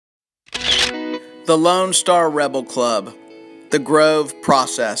The Lone Star Rebel Club, the Grove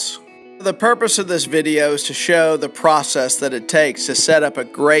process. The purpose of this video is to show the process that it takes to set up a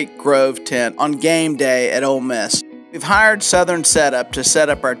great Grove tent on game day at Ole Miss. We've hired Southern Setup to set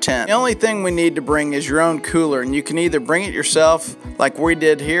up our tent. The only thing we need to bring is your own cooler, and you can either bring it yourself like we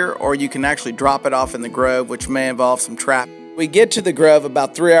did here, or you can actually drop it off in the Grove, which may involve some traffic. We get to the Grove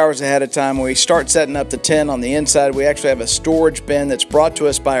about 3 hours ahead of time when we start setting up the tent. On the inside, we actually have a storage bin that's brought to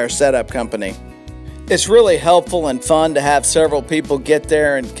us by our setup company. It's really helpful and fun to have several people get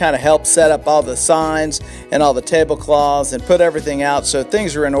there and kind of help set up all the signs and all the tablecloths and put everything out so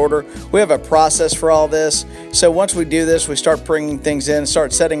things are in order. We have a process for all this. So once we do this, we start bringing things in,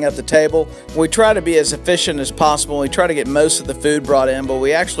 start setting up the table. We try to be as efficient as possible. We try to get most of the food brought in, but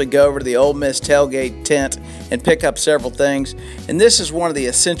we actually go over to the Ole Miss tailgate tent and pick up several things. And this is one of the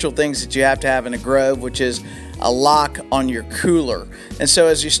essential things that you have to have in a Grove, which is a lock on your cooler. And so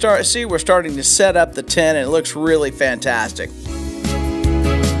as you see, we're starting to set up the tent, and it looks really fantastic.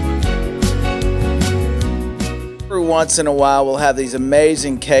 Every once in a while we'll have these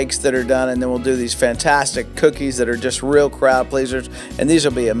amazing cakes that are done, and then we'll do these fantastic cookies that are just real crowd pleasers, and these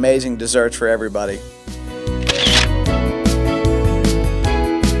will be amazing desserts for everybody.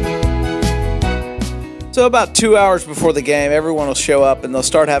 So about 2 hours before the game, everyone will show up and they'll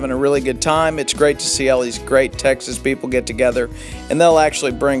start having a really good time. It's great to see all these great Texas people get together, and they'll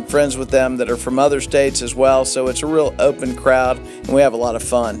actually bring friends with them that are from other states as well, so it's a real open crowd and we have a lot of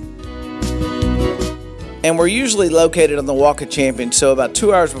fun. And we're usually located on the Walk of Champions, so about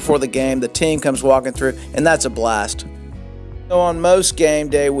 2 hours before the game, the team comes walking through, and that's a blast. So on most game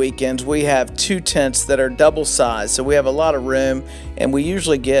day weekends, we have 2 tents that are double size, so we have a lot of room, and we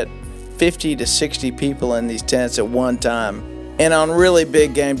usually get 50 to 60 people in these tents at one time. And on really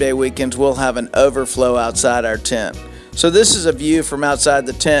big game day weekends, we'll have an overflow outside our tent. So this is a view from outside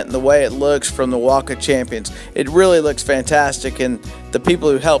the tent and the way it looks from the Walk of Champions. It really looks fantastic, and the people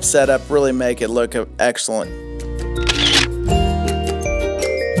who help set up really make it look excellent.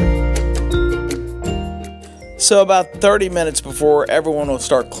 So about 30 minutes before everyone will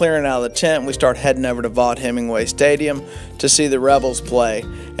start clearing out of the tent, we start heading over to Vaught Hemingway Stadium to see the Rebels play.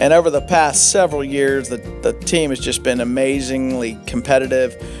 And over the past several years, the team has just been amazingly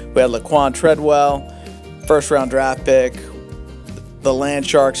competitive. We had Laquan Treadwell, first-round draft pick. The Land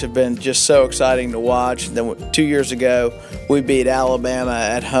Sharks have been just so exciting to watch. And then 2 years ago, we beat Alabama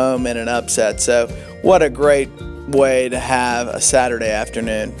at home in an upset. So what a great way to have a Saturday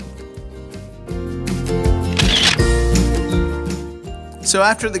afternoon. So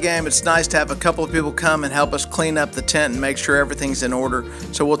after the game, it's nice to have a couple of people come and help us clean up the tent and make sure everything's in order.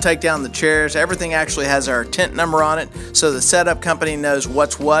 So we'll take down the chairs. Everything actually has our tent number on it, so the setup company knows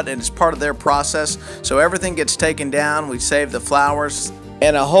what's what, and it's part of their process. So everything gets taken down. We save the flowers.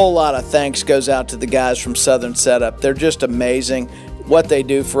 And a whole lot of thanks goes out to the guys from Southern Setup. They're just amazing. What they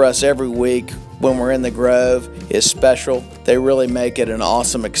do for us every week when we're in the Grove is special. They really make it an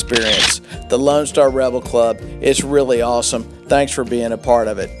awesome experience. The Lone Star Rebel Club is really awesome. Thanks for being a part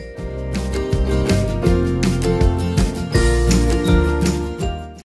of it.